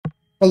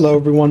Hello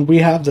everyone, we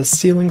have the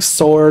Sealing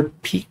Sword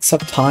Peaks of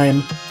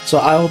Time, so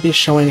I will be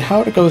showing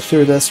how to go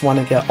through this one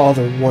and get all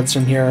the rewards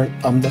from here.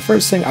 The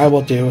first thing I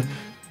will do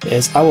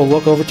is I will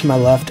look over to my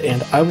left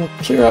and I will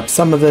clear up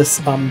some of this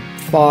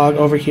fog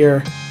over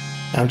here,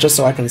 just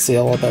so I can see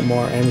a little bit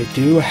more. And we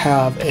do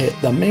have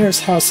the mayor's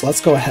house.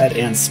 Let's go ahead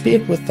and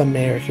speak with the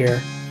mayor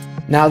here.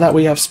 Now that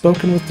we have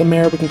spoken with the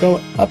mayor, we can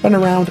go up and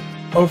around.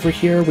 Over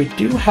here we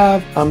do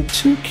have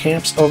two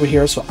camps over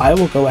here, so I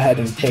will go ahead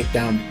and take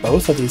down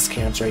both of these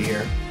camps right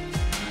here.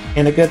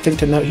 And a good thing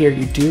to note here,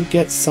 you do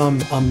get some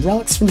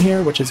relics from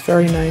here, which is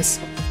very nice,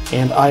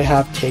 and I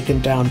have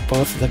taken down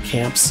both of the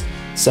camps,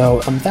 so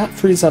that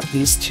frees up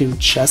these two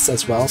chests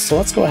as well. So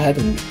let's go ahead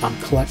and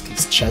collect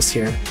these chests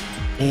here.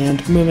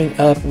 And moving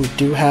up, we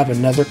do have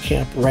another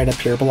camp right up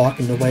here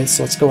blocking the way,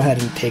 so let's go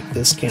ahead and take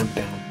this camp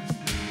down.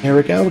 There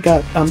we go, we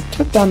got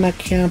took down that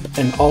camp,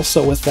 and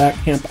also with that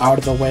camp out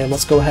of the way,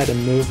 let's go ahead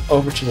and move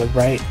over to the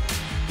right,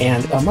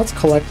 and let's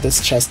collect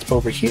this chest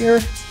over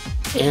here.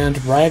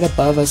 And right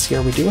above us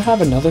here, we do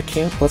have another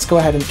camp. Let's go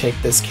ahead and take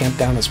this camp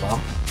down as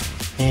well.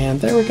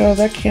 And there we go,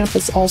 that camp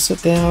is also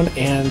down,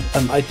 and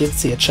I did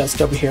see a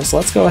chest over here, so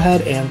let's go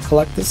ahead and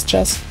collect this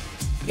chest.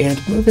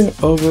 And moving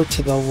over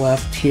to the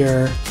left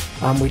here,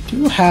 we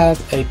do have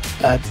a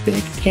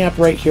big camp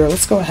right here.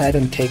 Let's go ahead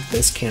and take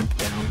this camp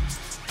down.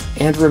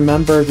 And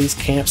remember, these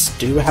camps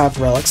do have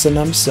relics in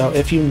them, so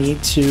if you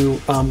need to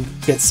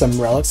get some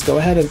relics, go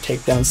ahead and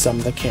take down some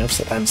of the camps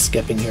that I'm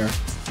skipping here.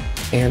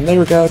 And there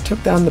we go,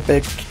 took down the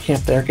big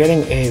camp there,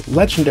 getting a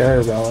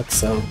legendary relic,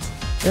 so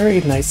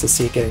very nice to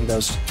see getting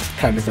those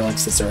kind of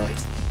relics this early.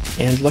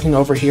 And looking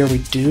over here, we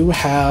do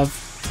have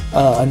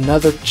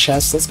another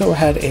chest. Let's go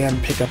ahead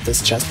and pick up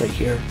this chest right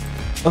here.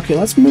 Okay,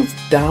 let's move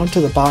down to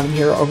the bottom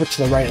here, over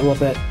to the right a little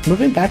bit.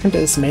 Moving back into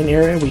this main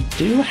area, we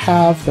do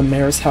have the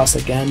mayor's house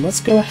again.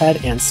 Let's go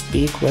ahead and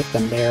speak with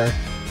the mayor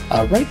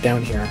right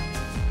down here.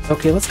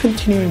 Okay, let's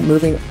continue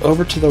moving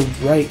over to the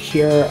right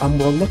here.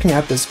 We're looking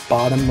at this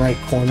bottom right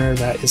corner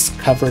that is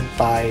covered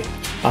by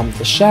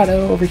the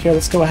shadow over here.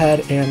 Let's go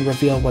ahead and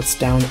reveal what's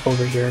down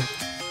over here.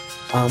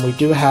 We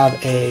do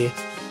have a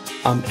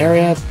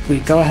area. We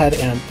go ahead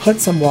and put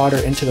some water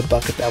into the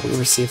bucket that we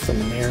received from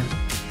the mayor.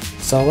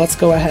 So let's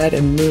go ahead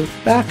and move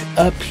back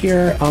up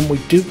here. We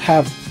do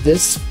have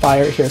this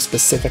fire here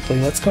specifically.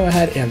 Let's go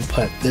ahead and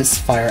put this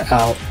fire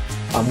out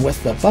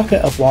with the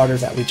bucket of water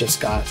that we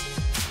just got.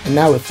 And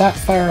now with that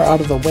fire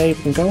out of the way,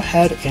 we can go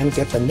ahead and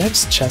get the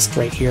next chest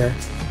right here.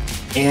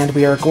 And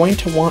we are going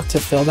to want to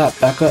fill that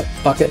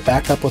bucket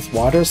back up with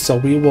water, so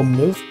we will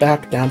move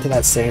back down to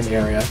that same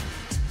area.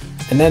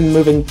 And then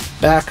moving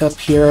back up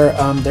here,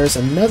 there's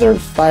another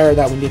fire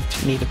that we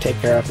need to take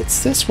care of.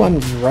 It's this one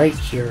right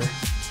here.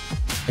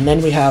 And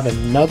then we have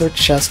another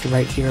chest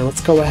right here.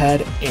 Let's go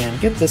ahead and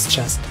get this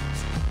chest.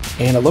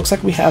 And it looks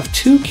like we have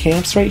two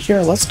camps right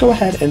here. Let's go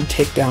ahead and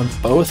take down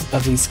both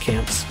of these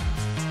camps.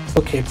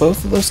 Okay,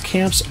 both of those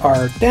camps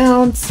are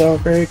down, so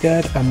very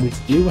good. We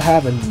do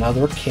have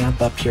another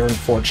camp up here,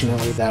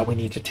 unfortunately, that we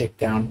need to take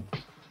down.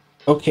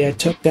 Okay, I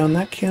took down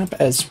that camp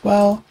as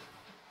well.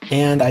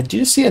 And I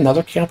do see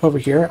another camp over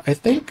here. I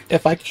think,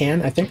 if I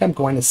can, I think I'm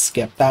going to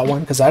skip that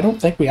one, because I don't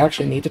think we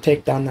actually need to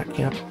take down that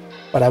camp.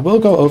 But I will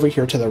go over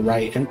here to the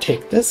right and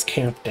take this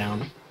camp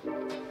down.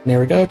 And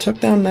there we go, took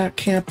down that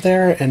camp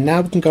there, and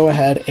now we can go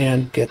ahead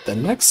and get the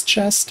next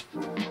chest.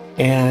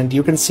 And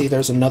you can see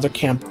there's another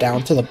camp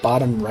down to the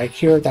bottom right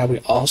here that we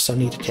also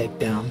need to take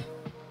down.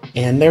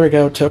 And there we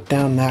go, took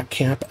down that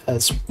camp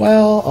as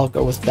well. I'll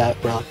go with that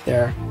relic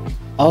there.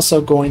 Also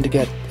going to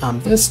get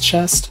this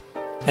chest.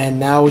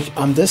 And now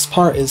this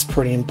part is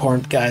pretty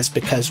important, guys,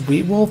 because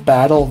we will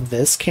battle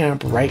this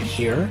camp right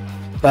here,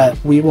 but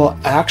we will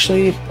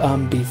actually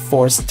be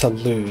forced to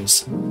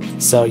lose.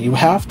 So you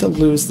have to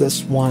lose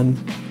this one.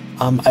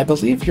 I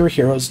believe your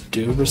heroes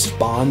do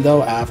respawn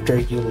though after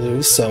you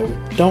lose, so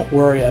don't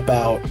worry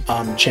about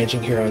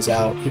changing heroes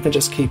out. You can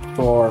just keep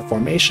your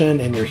formation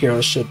and your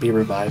heroes should be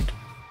revived.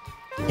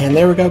 And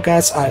there we go,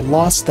 guys, I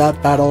lost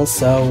that battle,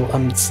 so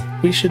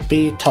we should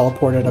be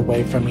teleported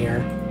away from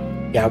here.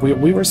 Yeah,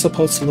 we were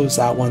supposed to lose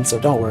that one, so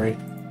don't worry.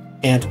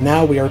 And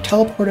now we are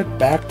teleported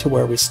back to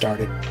where we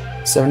started.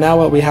 So now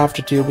what we have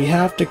to do, we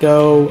have to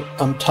go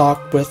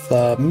talk with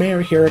the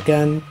mayor here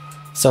again.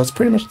 So it's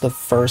pretty much the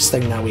first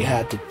thing that we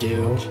had to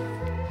do.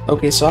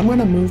 Okay, so I'm going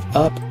to move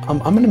up. I'm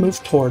going to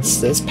move towards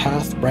this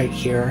path right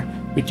here.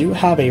 We do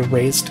have a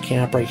raised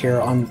camp right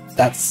here.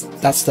 That's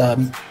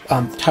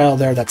the tile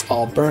there that's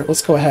all burnt.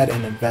 Let's go ahead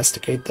and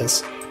investigate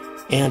this.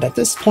 And at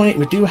this point,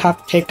 we do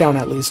have to take down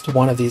at least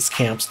one of these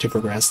camps to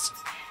progress.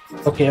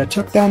 Okay, I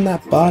took down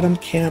that bottom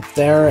camp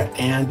there,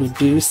 and we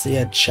do see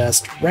a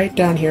chest right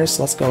down here.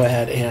 So let's go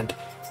ahead and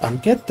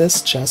get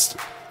this chest.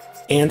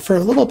 And for a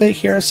little bit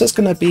here, it's just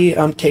going to be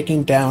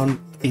taking down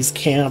these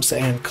camps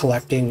and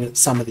collecting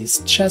some of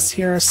these chests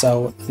here.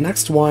 So the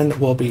next one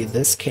will be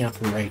this camp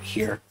right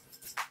here.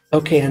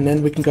 Okay, and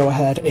then we can go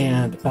ahead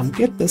and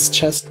get this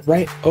chest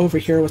right over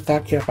here with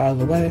that camp out of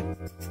the way.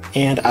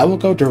 And I will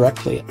go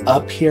directly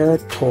up here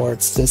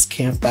towards this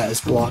camp that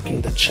is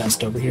blocking the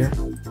chest over here.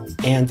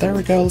 And there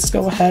we go, let's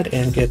go ahead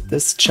and get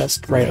this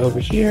chest right over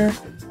here.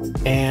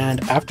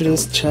 And after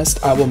this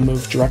chest, I will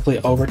move directly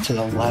over to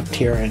the left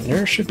here, and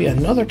there should be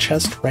another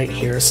chest right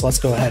here, so let's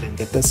go ahead and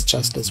get this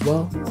chest as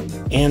well.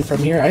 And from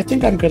here, I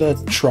think I'm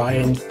gonna try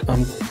and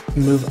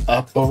move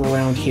up over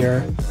around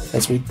here,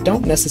 as we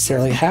don't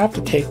necessarily have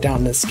to take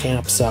down this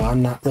camp, so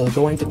I'm not really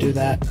going to do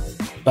that.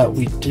 But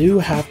we do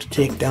have to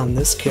take down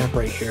this camp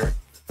right here.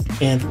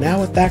 And now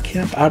with that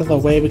camp out of the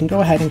way, we can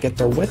go ahead and get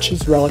the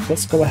Witch's Relic.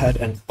 Let's go ahead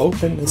and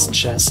open this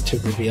chest to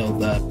reveal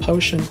the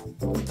potion.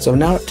 So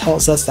now it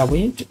tells us that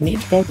we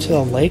need to go to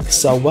the lake.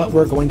 So what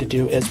we're going to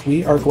do is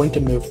we are going to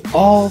move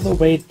all the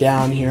way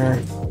down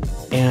here.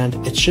 And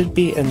it should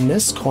be in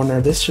this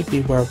corner. This should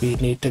be where we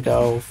need to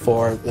go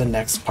for the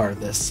next part of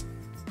this.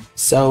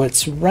 So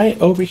it's right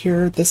over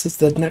here. This is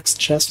the next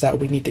chest that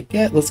we need to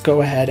get. Let's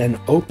go ahead and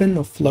open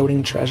the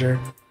floating treasure.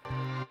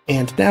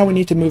 And now we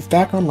need to move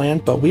back on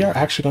land, but we are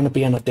actually going to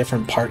be on a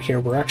different part here.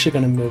 We're actually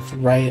going to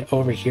move right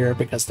over here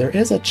because there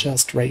is a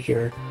chest right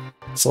here.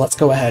 So let's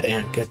go ahead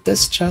and get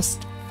this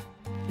chest.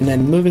 And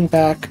then moving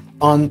back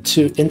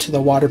into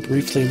the water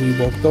briefly, we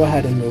will go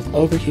ahead and move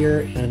over here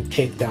and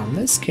take down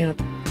this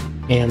camp.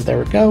 And there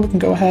we go. We can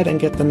go ahead and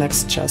get the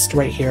next chest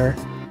right here.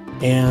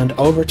 And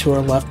over to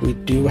our left, we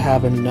do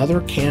have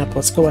another camp.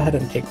 Let's go ahead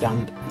and take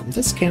down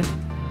this camp.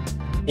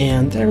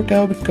 And there we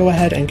go, we can go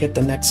ahead and get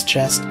the next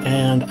chest,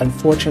 and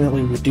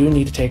unfortunately we do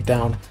need to take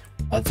down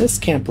this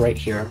camp right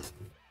here.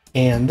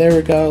 And there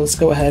we go, let's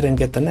go ahead and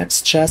get the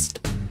next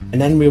chest,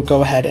 and then we'll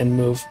go ahead and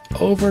move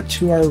over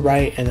to our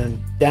right and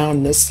then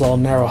down this little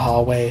narrow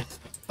hallway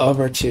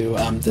over to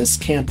this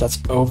camp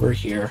that's over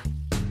here.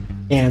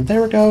 And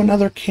there we go,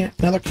 another camp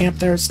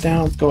there is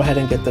down. Let's go ahead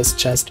and get this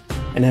chest,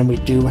 and then we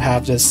do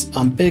have this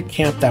big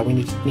camp that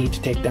we need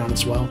to take down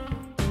as well.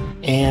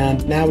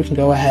 And now we can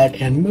go ahead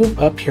and move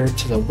up here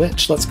to the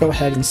witch. Let's go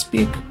ahead and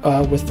speak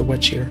with the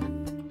witch here.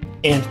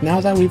 And now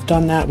that we've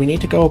done that, we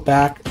need to go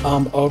back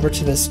over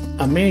to this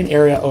main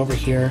area over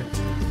here,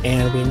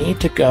 and we need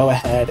to go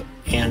ahead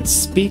and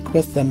speak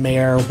with the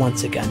mayor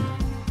once again.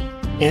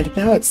 And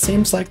now it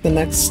seems like the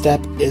next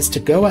step is to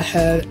go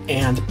ahead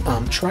and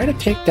try to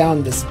take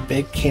down this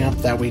big camp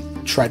that we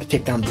tried to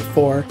take down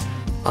before.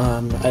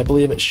 I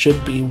believe it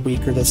should be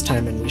weaker this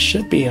time, and we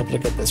should be able to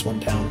get this one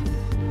down.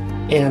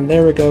 And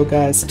there we go,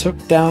 guys, took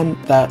down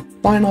that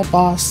final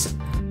boss.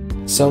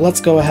 So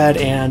let's go ahead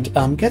and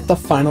get the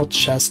final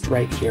chest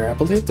right here. I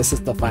believe this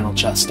is the final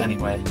chest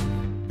anyway.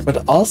 But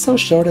it also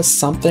showed us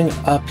something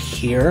up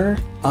here.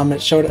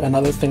 It showed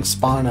another thing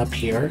spawn up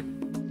here.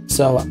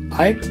 So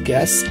I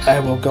guess I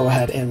will go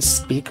ahead and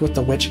speak with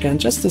the witch again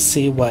just to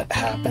see what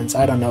happens.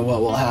 I don't know what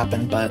will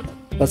happen, but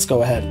let's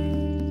go ahead.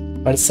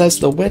 But it says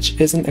the witch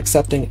isn't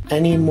accepting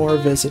any more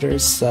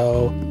visitors,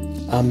 so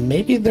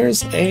maybe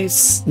there's a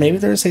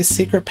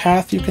secret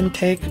path you can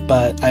take,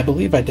 but I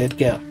believe I did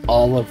get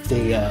all of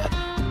the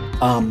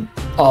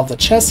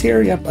chests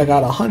here. Yep, I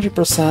got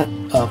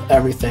 100% of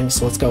everything,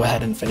 so let's go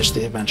ahead and finish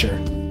the adventure.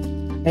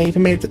 Hey, if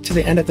you made it to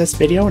the end of this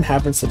video and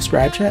haven't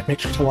subscribed yet, make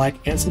sure to like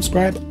and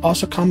subscribe.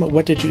 Also comment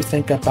what did you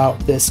think about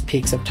this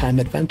Peaks of Time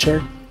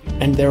adventure,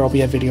 and there will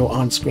be a video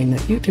on screen that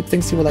YouTube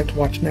thinks you would like to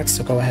watch next,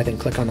 so go ahead and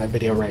click on that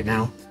video right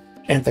now.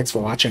 And thanks for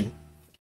watching.